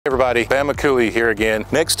Hey everybody, BamaCooley here again.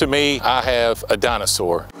 Next to me, I have a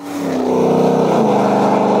dinosaur.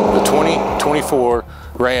 The 2024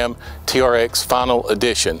 RAM TRX Final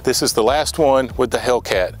Edition. This is the last one with the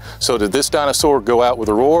Hellcat. So did this dinosaur go out with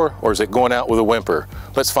a roar or is it going out with a whimper?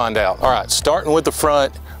 Let's find out. All right, starting with the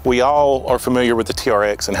front, we all are familiar with the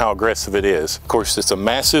TRX and how aggressive it is. Of course, it's a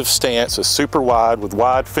massive stance, it's super wide with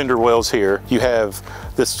wide fender wells here. You have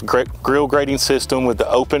this grill grating system with the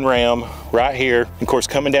open ram right here. Of course,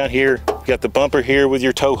 coming down here, you got the bumper here with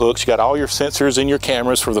your tow hooks. You got all your sensors and your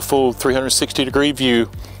cameras for the full 360-degree view.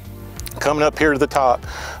 Coming up here to the top,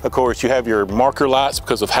 of course, you have your marker lights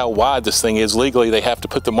because of how wide this thing is. Legally, they have to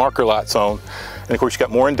put the marker lights on. And of course, you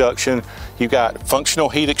got more induction. You got functional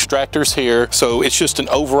heat extractors here. So it's just an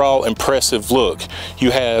overall impressive look.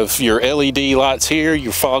 You have your LED lights here,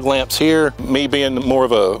 your fog lamps here. Me being more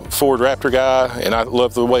of a Ford Raptor guy, and I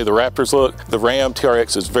love the way the Raptors look, the Ram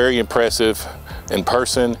TRX is very impressive in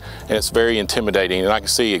person, and it's very intimidating, and I can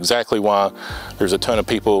see exactly why there's a ton of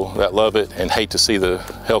people that love it and hate to see the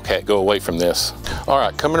Hellcat go away from this. All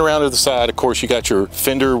right, coming around to the side, of course, you got your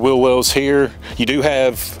fender wheel wells here. You do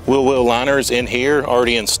have wheel well liners in here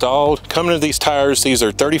already installed. Coming to these tires, these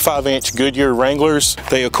are 35-inch Goodyear Wranglers.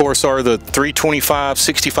 They, of course, are the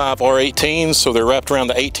 325/65 R18s, so they're wrapped around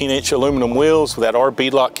the 18-inch aluminum wheels that are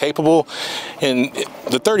beadlock capable, and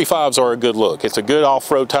the 35s are a good look. It's a good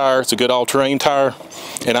off-road tire, it's a good all-terrain tire,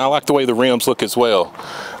 and I like the way the rims look as well.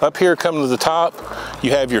 Up here, coming to the top, you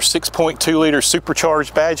have your 6.2 liter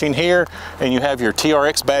supercharged badging here, and you have your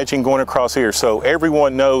TRX badging going across here. So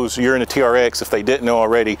everyone knows you're in a TRX. If they didn't know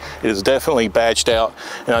already, it is definitely badged out.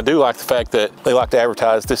 And I do like the fact that they like to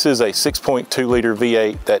advertise this is a 6.2 liter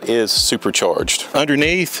V8 that is supercharged.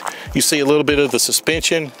 Underneath, you see a little bit of the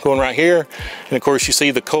suspension going right here. And of course, you see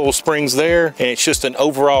the coil springs there, and it's just an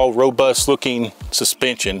overall robust looking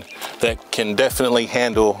suspension that can definitely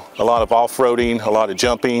handle a lot of off-roading, a lot of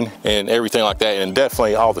jumping, and everything like that, and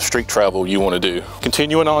definitely all the street travel you want to do.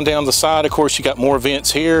 Continuing on down the side, of course, you got more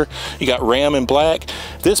vents here. You got Ram in black.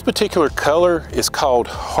 This particular color is called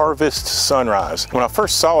Harvest Sunrise. When I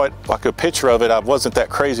first saw it, like a picture of it, I wasn't that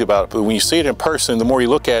crazy about it, but when you see it in person, the more you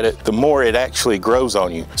look at it, the more it actually grows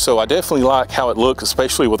on you. So I definitely like how it looks,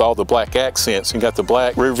 especially with all the black accents. You got the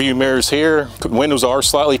black rear view mirrors here. The windows are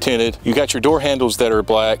slightly tinted. You got your door handles that are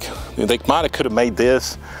black. They might have could have made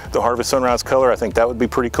this the Harvest Sunrise color. I think that would be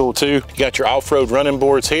pretty cool too. You got your off-road running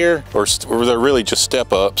boards here, or they're really just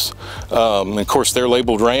step-ups. And of course, they're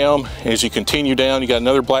labeled Ram. As you continue down, you got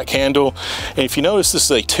another black handle. And if you notice, this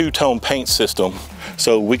is a two-tone paint system.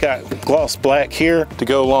 So we got gloss black here to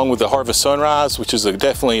go along with the Harvest Sunrise, which is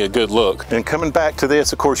definitely a good look. And coming back to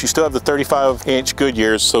this, of course, you still have the 35-inch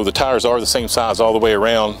Goodyears, so the tires are the same size all the way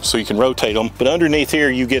around, so you can rotate them. But underneath here,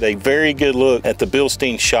 you get a very good look at the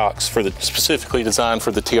Bilstein shocks specifically designed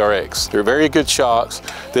for the TRX. They're very good shocks.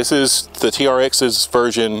 This is the TRX's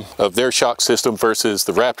version of their shock system versus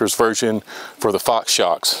the Raptor's version for the Fox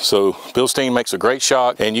shocks. So Bilstein makes a great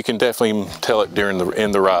shock, and you can definitely tell it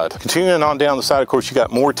in the ride. Continuing on down the side, of course, you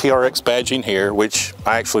got more TRX badging here, which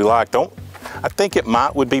I actually like. I think it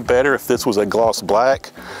would be better if this was a gloss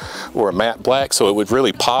black or a matte black, so it would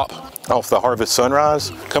really pop off the Harvest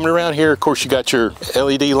Sunrise. Coming around here, of course, you got your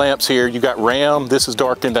LED lamps here. You got Ram, this is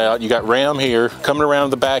darkened out. You got Ram here. Coming around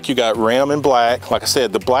the back, you got Ram in black. Like I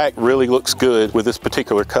said, the black really looks good with this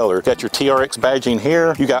particular color. You got your TRX badging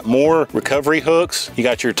here. You got more recovery hooks. You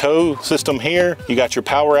got your tow system here. You got your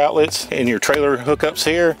power outlets and your trailer hookups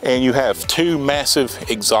here. And you have two massive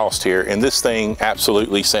exhausts here. And this thing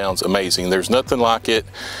absolutely sounds amazing. There's nothing like it.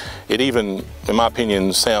 It even, in my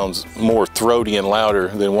opinion, sounds more throaty and louder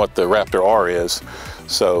than what the Raptor R is.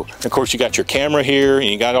 So, of course, you got your camera here, and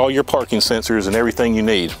you got all your parking sensors and everything you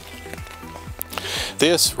need.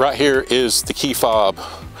 This right here is the key fob.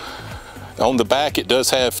 On the back, it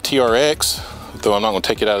does have TRX, though I'm not going to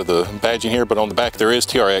take it out of the badging here, but on the back there is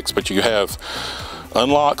TRX, but you have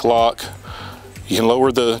unlock, lock, you can lower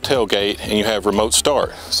the tailgate, and you have remote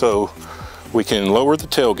start. So we can lower the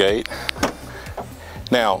tailgate.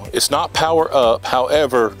 Now, it's not power up,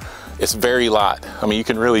 however, it's very light. I mean, you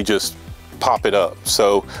can really just pop it up.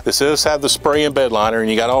 So this does have the spray and bed liner, and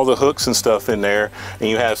you got all the hooks and stuff in there, and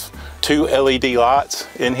you have two LED lights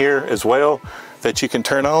in here as well that you can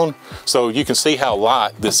turn on. So you can see how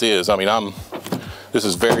light this is. I mean, this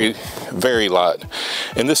is very, very light.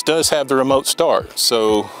 And this does have the remote start.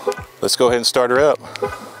 So let's go ahead and start her up.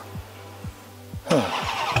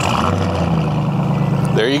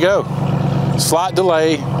 There you go. Slight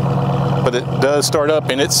delay, but it does start up,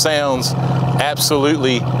 and it sounds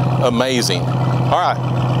absolutely amazing. All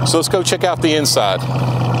right, so let's go check out the inside.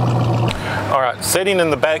 All right, right, sitting in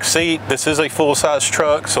the back seat, this is a full-size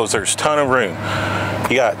truck, so there's a ton of room.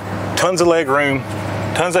 You got tons of leg room,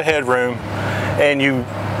 tons of headroom, and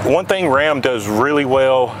one thing Ram does really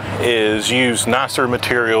well is use nicer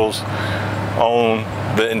materials on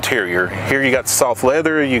the interior. Here you got the soft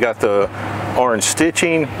leather, you got the orange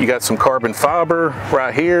stitching, you got some carbon fiber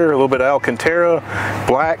right here, a little bit of Alcantara,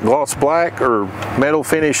 black, gloss black or metal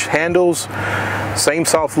finish handles, same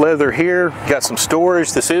soft leather here. You got some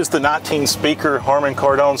storage. This is the 19 speaker Harman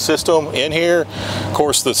Kardon system in here. Of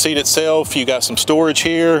course, the seat itself, you got some storage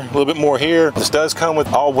here, a little bit more here. This does come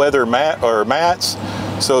with all weather mats.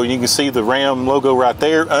 So you can see the Ram logo right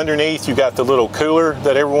there. Underneath, you got the little cooler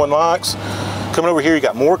that everyone likes. Coming over here, you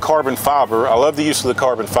got more carbon fiber. I love the use of the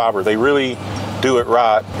carbon fiber. They really do it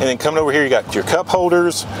right. And then coming over here, you got your cup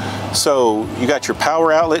holders. So you got your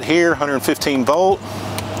power outlet here, 115 volt.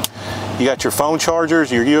 You got your phone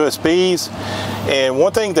chargers, your USBs. And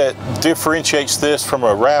one thing that differentiates this from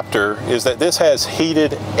a Raptor is that this has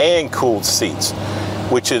heated and cooled seats,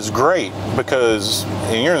 which is great because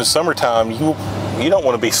you're in the summertime, you don't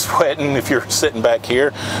want to be sweating if you're sitting back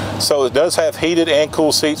here. So it does have heated and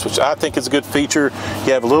cool seats, which I think is a good feature.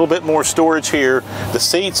 You have a little bit more storage here. The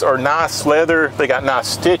seats are nice leather. They got nice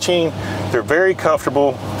stitching. They're very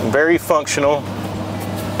comfortable and very functional.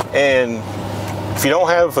 And if you don't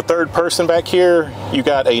have a third person back here, you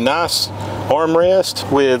got a nice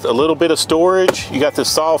armrest with a little bit of storage. You got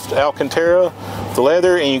this soft Alcantara, the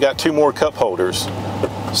leather, and you got 2 more cup holders.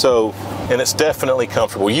 So, and it's definitely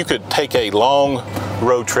comfortable. You could take a long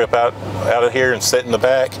road trip out of here and sit in the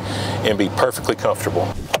back and be perfectly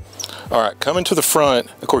comfortable. All right, coming to the front,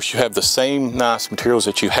 of course, you have the same nice materials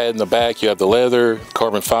that you had in the back. You have the leather,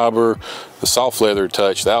 carbon fiber, the soft leather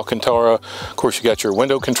touch, the Alcantara. Of course, you got your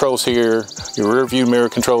window controls here, your rear view mirror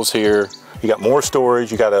controls here. You got more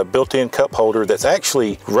storage. You got a built-in cup holder that's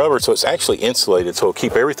actually rubber, so it's actually insulated, so it'll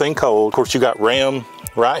keep everything cold. Of course, you got Ram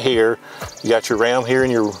right here. You got your Ram here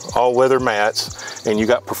and your all-weather mats, and you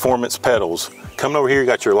got performance pedals. Coming over here, you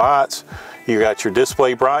got your lights, you got your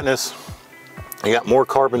display brightness, you got more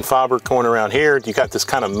carbon fiber going around here. You got this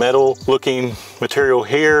kind of metal looking material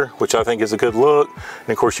here, which I think is a good look. And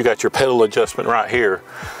of course, you got your pedal adjustment right here.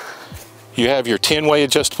 You have your 10-way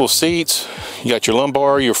adjustable seats. You got your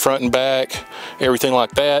lumbar, your front and back, everything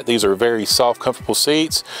like that. These are very soft, comfortable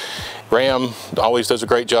seats. Ram always does a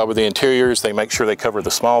great job with the interiors. They make sure they cover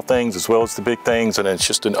the small things as well as the big things, and it's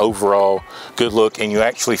just an overall good look, and you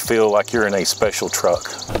actually feel like you're in a special truck.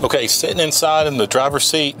 Okay, sitting inside in the driver's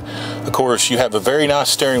seat, of course, you have a very nice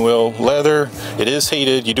steering wheel, leather. It is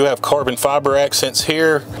heated. You do have carbon fiber accents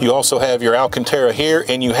here. You also have your Alcantara here,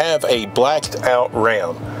 and you have a blacked out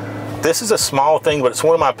Ram. This is a small thing, but it's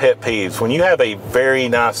one of my pet peeves. When you have a very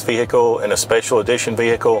nice vehicle and a special edition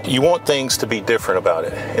vehicle, you want things to be different about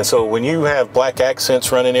it. And so when you have black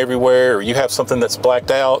accents running everywhere, or you have something that's blacked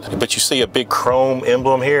out, but you see a big chrome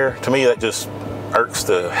emblem here, to me that just irks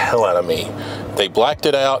the hell out of me. They blacked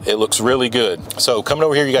it out. It looks really good. So coming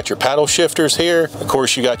over here, you got your paddle shifters here. Of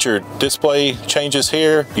course, you got your display changes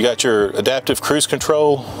here. You got your adaptive cruise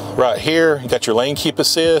control right here. You got your lane keep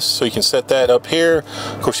assist, so you can set that up here.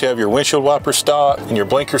 Of course, you have your windshield wiper stock and your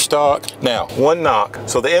blinker stock. Now, one knock.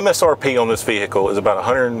 So the MSRP on this vehicle is about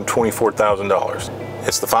 $124,000.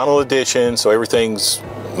 It's the final edition, so everything's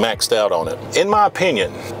maxed out on it. In my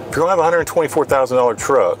opinion, if you're gonna have a $124,000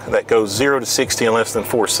 truck that goes 0 to 60 in less than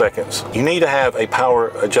 4 seconds, you need to have a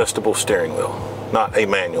power adjustable steering wheel, not a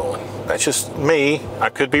manual one. That's just me. I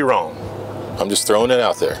could be wrong. I'm just throwing it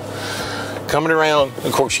out there. Coming around,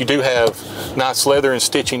 of course, you do have nice leather and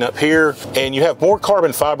stitching up here, and you have more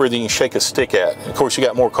carbon fiber than you shake a stick at. Of course, you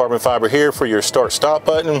got more carbon fiber here for your start stop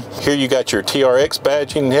button. Here you got your TRX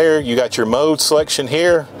badging here. You got your mode selection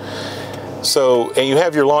here. So, and you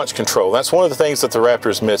have your launch control. That's one of the things that the Raptor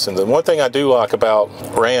is missing. The one thing I do like about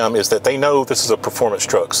Ram is that they know this is a performance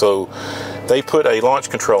truck. So they put a launch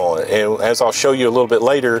control on it. And as I'll show you a little bit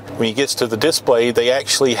later, when it gets to the display, they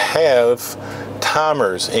actually have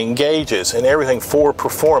timers and gauges and everything for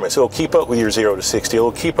performance. It'll keep up with your 0 to 60.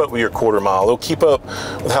 It'll keep up with your quarter mile. It'll keep up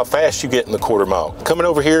with how fast you get in the quarter mile. Coming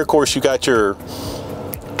over here, of course, you got your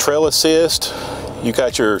trail assist. You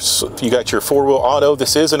got your 4-wheel auto.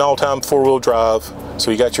 This is an all-time 4-wheel drive.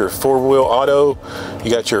 So you got your 4-wheel auto,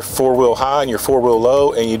 you got your 4-wheel high and your 4-wheel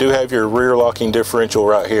low, and you do have your rear locking differential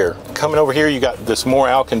right here. Coming over here, you got this more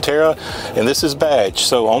Alcantara, and this is badge.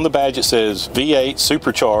 So on the badge it says V8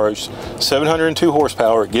 supercharged, 702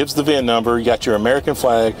 horsepower. It gives the VIN number. You got your American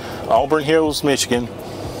flag, Auburn Hills, Michigan.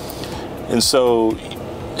 And so,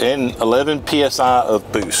 and 11 PSI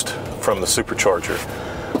of boost from the supercharger.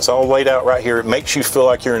 It's all laid out right here. It makes you feel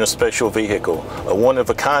like you're in a special vehicle, a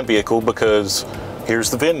one-of-a-kind vehicle, because here's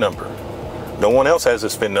the VIN number. No one else has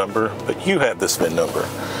this VIN number, but you have this VIN number.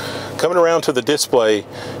 Coming around to the display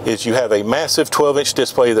is you have a massive 12-inch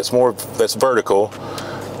display that's vertical,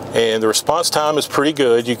 and the response time is pretty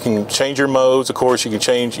good. You can change your modes, of course. You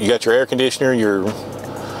got your air conditioner, your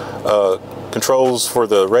controls for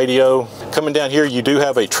the radio. Coming down here, you do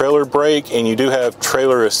have a trailer brake, and you do have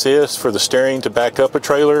trailer assist for the steering to back up a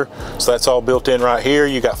trailer. So that's all built in right here.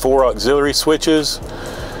 You got 4 auxiliary switches,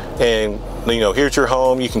 and here's your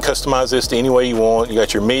home. You can customize this to any way you want. You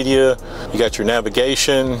got your media, you got your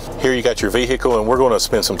navigation. Here you got your vehicle, and we're going to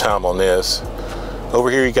spend some time on this.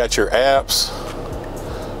 Over here you got your apps,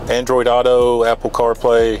 Android Auto, Apple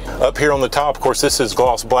CarPlay. Up here on the top, of course, this is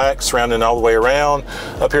gloss black surrounding all the way around.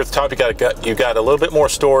 Up here at the top, you got a little bit more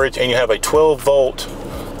storage, and you have a 12-volt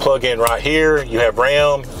plug-in right here. You have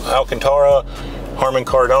RAM, Alcantara, Harman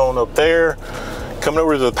Kardon up there. Coming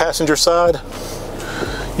over to the passenger side,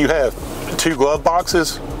 you have 2 glove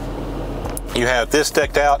boxes. You have this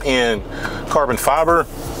decked out in carbon fiber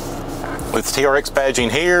with TRX badging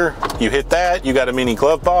here. You hit that, you got a mini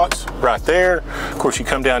glove box right there. Of course, you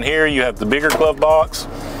come down here, you have the bigger glove box,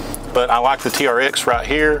 but I like the TRX right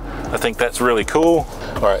here. I think that's really cool.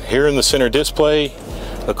 All right, here in the center display,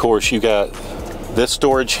 of course, you got this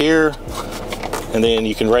storage here, and then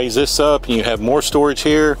you can raise this up and you have more storage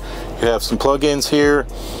here. You have some plug-ins here,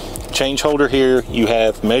 change holder here. You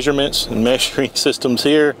have measurements and measuring systems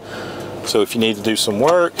here. So if you need to do some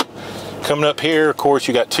work. Coming up here, of course,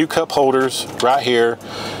 you got 2 cup holders right here.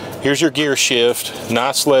 Here's your gear shift,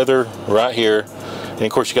 nice leather right here. And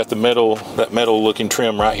of course, you got the that metal looking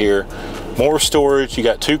trim right here. More storage, you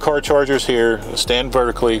got 2 car chargers here, stand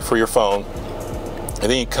vertically for your phone.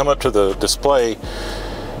 And then you come up to the display,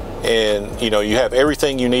 and you have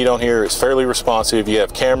everything you need on here. It's fairly responsive. You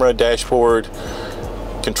have camera, dashboard,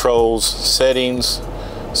 controls, settings.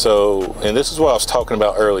 So, and this is what I was talking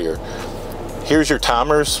about earlier. Here's your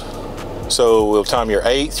timers. So we'll time your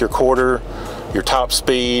eighth, your quarter, your top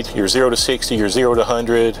speed, your 0 to 60, your 0 to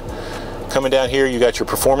 100. Coming down here, you got your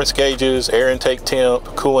performance gauges, air intake temp,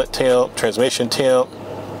 coolant temp, transmission temp.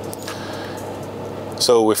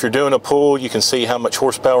 So if you're doing a pull, you can see how much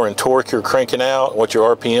horsepower and torque you're cranking out, what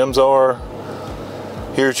your RPMs are.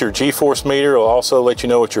 Here's your G-force meter. It'll also let you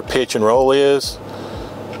know what your pitch and roll is.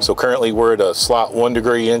 So currently we're at a slight 1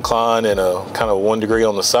 degree incline and a kind of 1 degree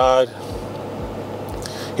on the side.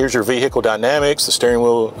 Here's your vehicle dynamics. The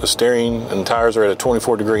steering and tires are at a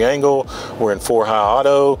 24 degree angle. We're in 4 high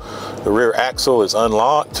auto. The rear axle is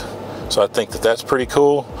unlocked. So I think that's pretty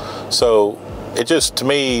cool. So it just, to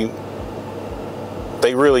me,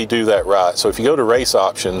 they really do that right. So if you go to race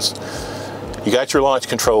options, you got your launch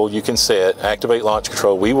control you can set, activate launch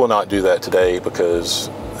control. We will not do that today because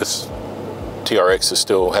this TRX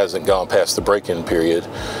still hasn't gone past the break-in period.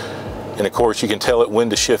 And of course, you can tell it when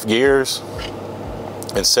to shift gears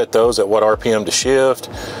and set those at what RPM to shift.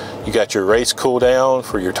 You got your race cool down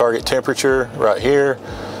for your target temperature right here.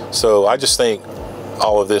 So I just think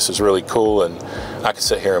all of this is really cool, and I could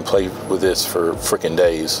sit here and play with this for freaking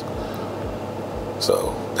days.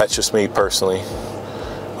 So that's just me personally.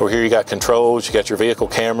 Over here you got controls, you got your vehicle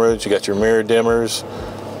cameras, you got your mirror dimmers.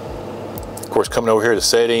 Of course, coming over here to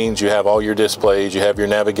settings, you have all your displays, you have your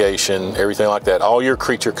navigation, everything like that. All your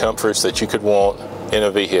creature comforts that you could want in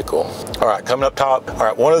a vehicle. All right, coming up top. All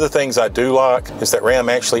right, one of the things I do like is that RAM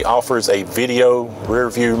actually offers a video rear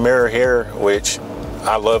view mirror here, which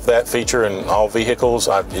I love that feature in all vehicles.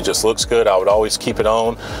 It just looks good. I would always keep it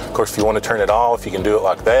on. Of course, if you want to turn it off, you can do it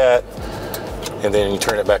like that. And then you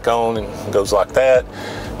turn it back on and it goes like that.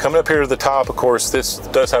 Coming up here to the top, of course, this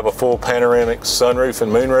does have a full panoramic sunroof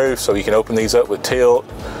and moonroof, so you can open these up with tilt.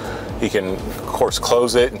 You can, of course,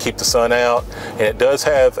 close it and keep the sun out. And it does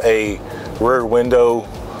have a rear window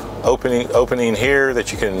opening here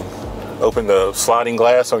that you can open the sliding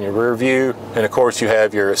glass on your rear view. And of course, you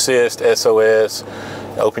have your assist, SOS,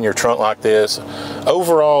 open your trunk like this.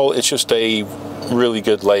 Overall, it's just a really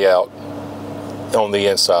good layout on the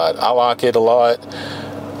inside. I like it a lot.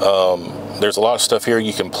 There's a lot of stuff here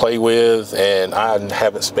you can play with, and I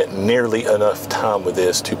haven't spent nearly enough time with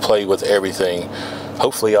this to play with everything.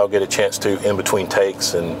 Hopefully I'll get a chance to in between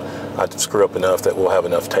takes, and I screw up enough that we'll have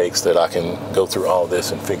enough takes that I can go through all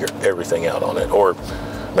this and figure everything out on it. Or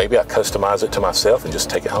maybe I customize it to myself and just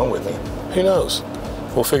take it home with me. Who knows?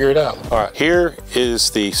 We'll figure it out. All right, here is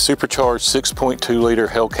the supercharged 6.2 liter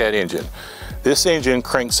Hellcat engine. This engine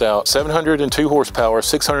cranks out 702 horsepower,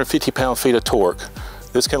 650 pound-feet of torque.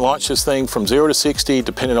 This can launch this thing from 0 to 60,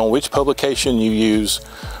 depending on which publication you use,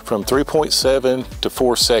 from 3.7 to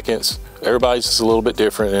 4 seconds Everybody's is a little bit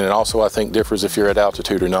different, and it also I think differs if you're at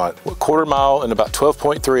altitude or not. A quarter mile and about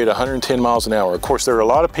 12.3 at 110 miles an hour. Of course, there are a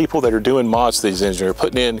lot of people that are doing mods to these engines. They're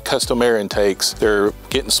putting in custom air intakes. They're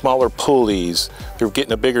getting smaller pulleys. They're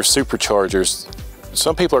getting a bigger superchargers.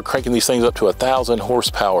 Some people are cranking these things up to 1,000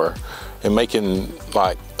 horsepower and making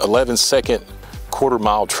like 11-second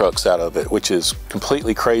quarter-mile trucks out of it, which is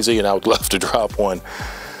completely crazy, and I would love to drop one.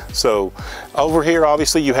 So over here,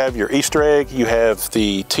 obviously, you have your Easter egg. You have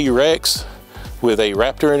the T-Rex with a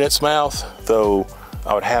raptor in its mouth, though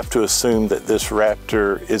I would have to assume that this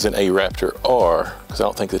Raptor isn't a Raptor R, because I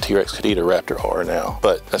don't think the T-Rex could eat a Raptor R now,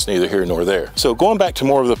 but that's neither here nor there. So going back to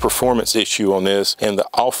more of the performance issue on this and the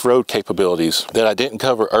off-road capabilities that I didn't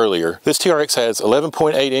cover earlier, this TRX has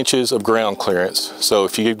 11.8 inches of ground clearance. So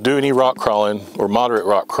if you do any rock crawling or moderate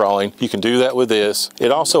rock crawling, you can do that with this.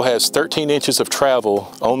 It also has 13 inches of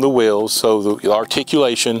travel on the wheels, so the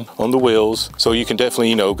articulation on the wheels, so you can definitely,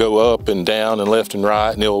 you know, go up and down and left and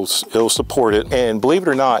right, and it'll support it. And believe it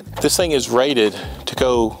or not, this thing is rated to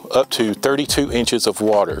go up to 32 inches of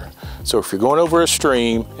water. So if you're going over a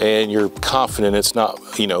stream and you're confident it's not,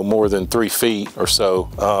 you know, more than 3 feet or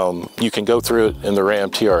so, you can go through it in the RAM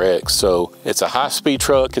TRX. So it's a high-speed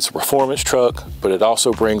truck, it's a performance truck, but it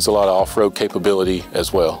also brings a lot of off-road capability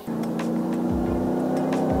as well.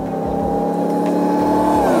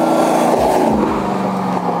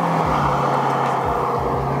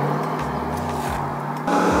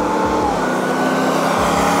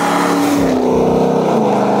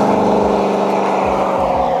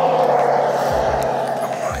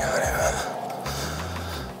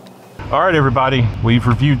 All right, everybody, we've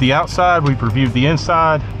reviewed the outside, we've reviewed the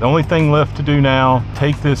inside. The only thing left to do now,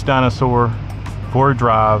 take this dinosaur for a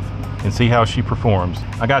drive and see how she performs.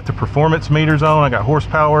 I got the performance meters on, I got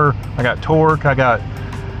horsepower, I got torque, I got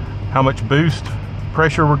how much boost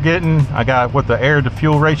pressure we're getting, I got what the air to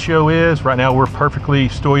fuel ratio is. Right now we're perfectly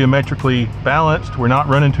stoichiometrically balanced. We're not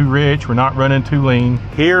running too rich, we're not running too lean.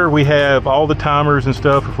 Here we have all the timers and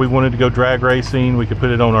stuff. If we wanted to go drag racing, we could put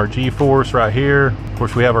it on our G-force right here. Of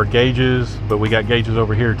course, we have our gauges, but we got gauges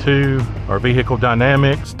over here too. Our vehicle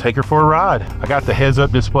dynamics. Take her for a ride. I got the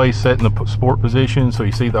heads-up display set in the sport position, so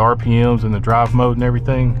you see the RPMs and the drive mode and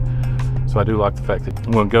everything. So I do like the fact that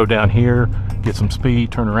I'm going to go down here, get some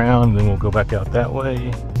speed, turn around, and then we'll go back out that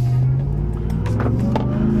way.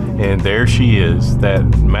 And there she is, that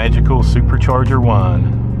magical supercharger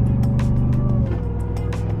whine.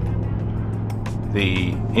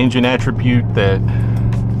 The engine attribute that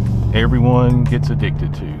everyone gets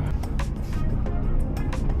addicted to.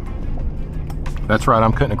 That's right,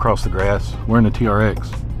 I'm cutting across the grass. We're in the TRX.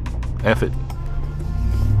 F it.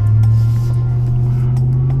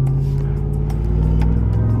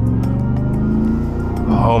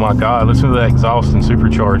 Oh my God, listen to that exhaust and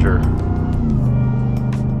supercharger.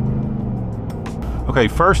 Okay,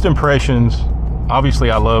 first impressions,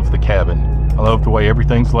 obviously I love the cabin. I love the way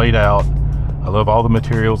everything's laid out. I love all the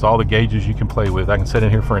materials, all the gauges you can play with. I can sit in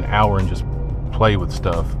here for an hour and just play with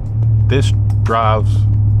stuff. This drives,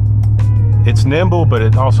 it's nimble, but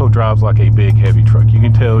it also drives like a big heavy truck. You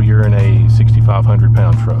can tell you're in a 6,500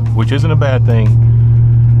 pound truck, which isn't a bad thing.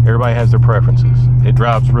 Everybody has their preferences. It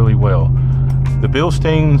drives really well. The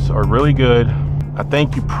Bilsteins are really good. I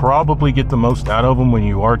think you probably get the most out of them when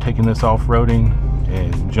you are taking this off-roading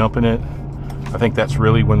and jumping it. I think that's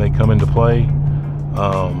really when they come into play.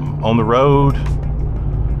 On the road,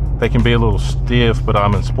 they can be a little stiff, but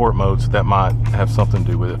I'm in sport mode, so that might have something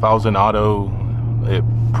to do with it. If I was in auto,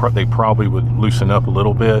 they probably would loosen up a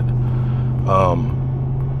little bit. But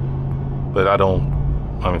I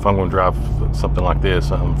mean, if I'm going to drive something like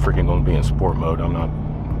this, I'm freaking going to be in sport mode. I'm not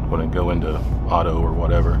going to go into auto or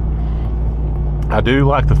whatever. I do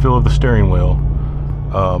like the feel of the steering wheel.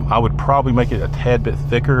 I would probably make it a tad bit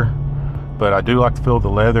thicker, but I do like the feel of the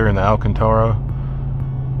leather and the Alcantara.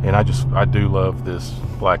 And I do love this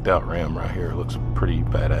blacked out Ram right here. It looks pretty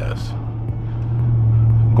badass.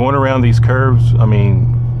 Going around these curves, I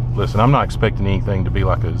mean, listen, I'm not expecting anything to be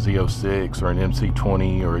like a Z06 or an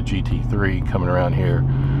MC20 or a GT3 coming around here,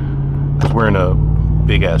 because we're in a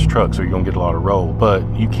big ass truck, so you're gonna get a lot of roll. But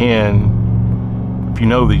you can, if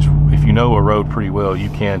you know a road pretty well, you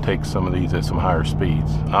can take some of these at some higher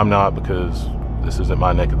speeds. I'm not, because this isn't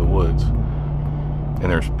my neck of the woods and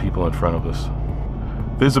there's people in front of us.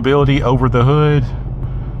 Visibility over the hood,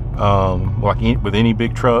 like with any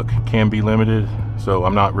big truck, can be limited, so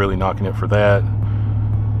I'm not really knocking it for that.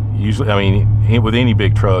 Usually, I mean, with any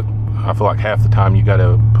big truck, I feel like half the time you got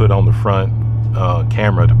to put on the front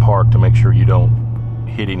camera to park to make sure you don't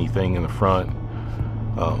hit anything in the front.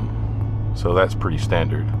 So that's pretty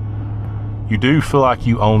standard. You do feel like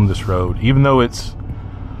you own this road, even though it's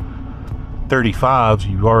 35s,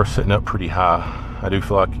 you are sitting up pretty high. I do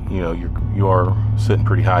feel like, you know, you are sitting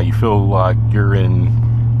pretty high. You feel like you're in,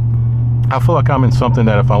 I feel like I'm in something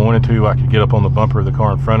that if I wanted to, I could get up on the bumper of the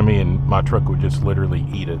car in front of me and my truck would just literally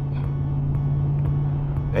eat it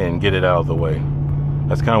and get it out of the way.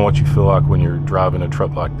 That's kind of what you feel like when you're driving a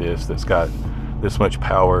truck like this that's got this much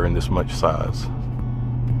power and this much size.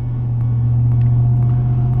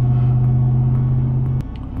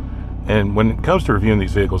 And when it comes to reviewing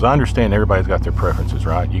these vehicles, I understand everybody's got their preferences,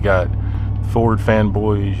 right? You got Ford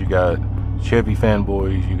fanboys, you got Chevy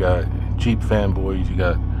fanboys, you got Jeep fanboys, you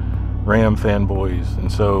got Ram fanboys.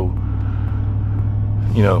 And so,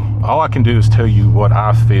 you know, all I can do is tell you what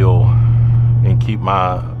I feel and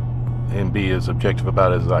and be as objective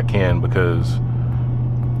about it as I can, because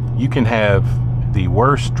you can have the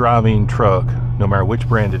worst driving truck, no matter which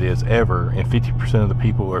brand it is, ever, and 50% of the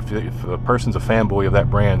people, or if a person's a fanboy of that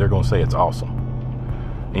brand, they're going to say it's awesome.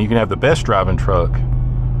 And you can have the best driving truck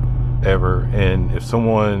ever, and if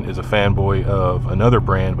someone is a fanboy of another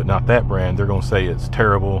brand but not that brand, they're going to say it's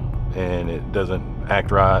terrible and it doesn't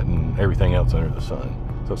act right and everything else under the sun.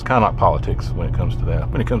 So it's kind of like politics when it comes to that,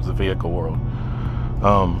 when it comes to the vehicle world.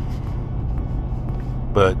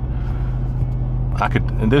 But I could,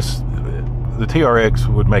 and the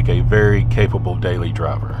TRX would make a very capable daily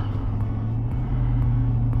driver.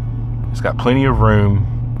 It's got plenty of room,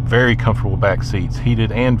 very comfortable back seats,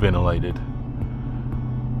 heated and ventilated.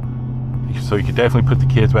 So you could definitely put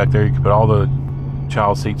the kids back there. You could put all the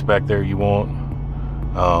child seats back there you want.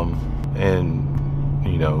 And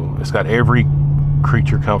you know, it's got every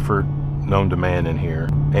creature comfort known to man in here.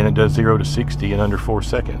 And it does 0 to 60 in under 4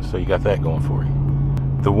 seconds. So you got that going for you.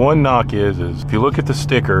 The one knock is if you look at the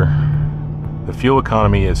sticker, the fuel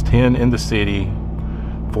economy is 10 in the city,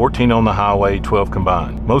 14 on the highway, 12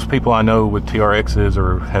 combined. Most people I know with TRXs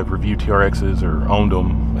or have reviewed TRXs or owned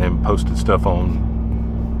them and posted stuff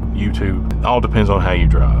on YouTube, it all depends on how you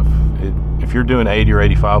drive. If you're doing 80 or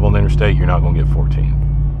 85 on the interstate, you're not going to get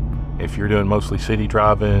 14. If you're doing mostly city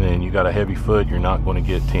driving and you got a heavy foot, you're not going to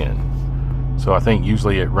get 10. So I think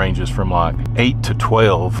usually it ranges from like 8 to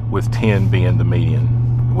 12, with 10 being the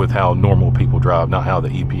median, with how normal people drive, not how the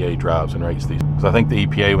EPA drives and rates these. Because I think the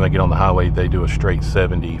EPA, when they get on the highway, they do a straight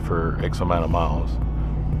 70 for X amount of miles.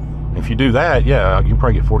 If you do that, yeah, you can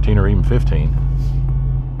probably get 14 or even 15.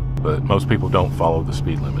 But most people don't follow the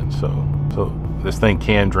speed limit, so this thing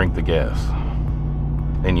can drink the gas.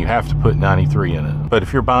 And you have to put 93 in it. But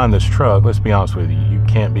if you're buying this truck, let's be honest with you, you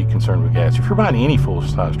can't be concerned with gas. If you're buying any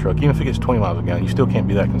full-size truck, even if it gets 20 miles a gallon, you still can't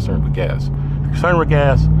be that concerned with gas. If you're concerned with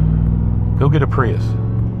gas, go get a Prius.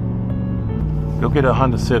 Go get a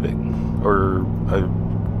Honda Civic or a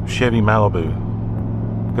Chevy Malibu.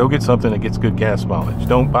 Go get something that gets good gas mileage.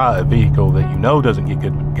 Don't buy a vehicle that you know doesn't get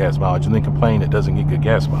good gas mileage and then complain it doesn't get good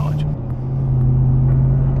gas mileage.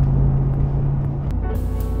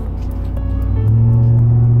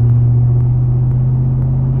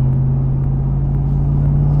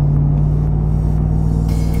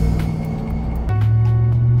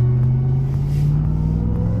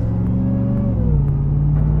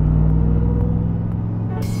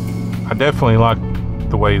 I definitely like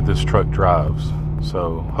the way this truck drives,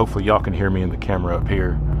 so hopefully y'all can hear me in the camera up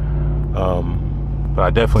here, but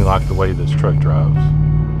I definitely like the way this truck drives.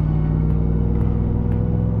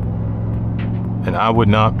 And I would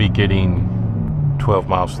not be getting 12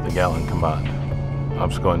 miles to the gallon combined. I'm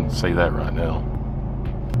just going to say that right now.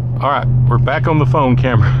 Alright, we're back on the phone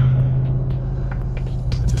camera.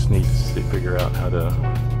 I just need to figure out how to,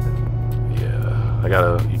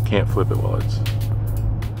 you can't flip it while it's,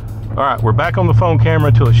 alright, we're back on the phone camera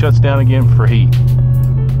until it shuts down again for heat.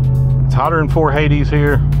 It's hotter than 4 Hades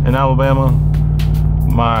here in Alabama.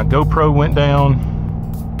 My GoPro went down.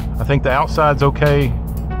 I think the outside's okay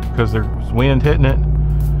because there's wind hitting it,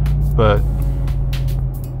 but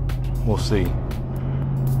we'll see.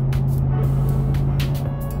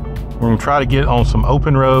 We're gonna try to get on some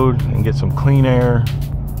open road and get some clean air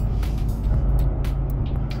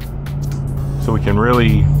so we can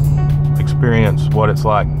really experience what it's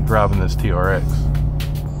like driving this TRX.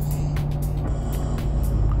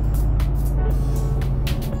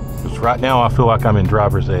 Because right now I feel like I'm in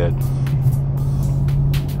driver's ed.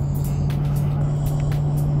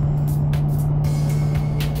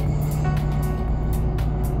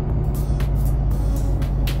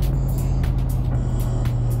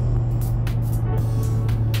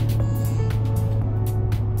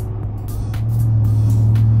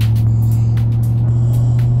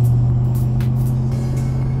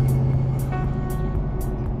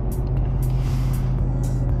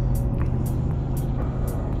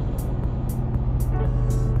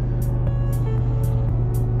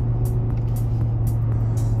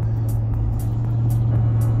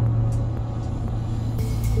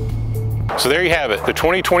 So there you have it, the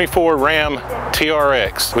 2024 Ram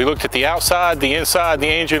TRX. We looked at the outside, the inside, the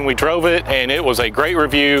engine, we drove it, and it was a great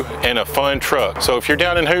review and a fun truck. So if you're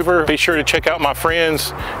down in Hoover, be sure to check out my friends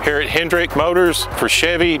here at Hendrick Motors for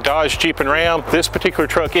Chevy, Dodge, Jeep, and Ram. This particular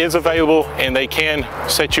truck is available and they can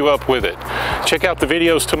set you up with it. Check out the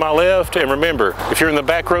videos to my left, and remember, if you're in the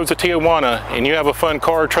back roads of Tijuana and you have a fun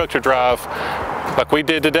car or truck to drive like we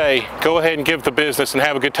did today, go ahead and give the business and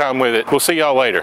have a good time with it. We'll see y'all later.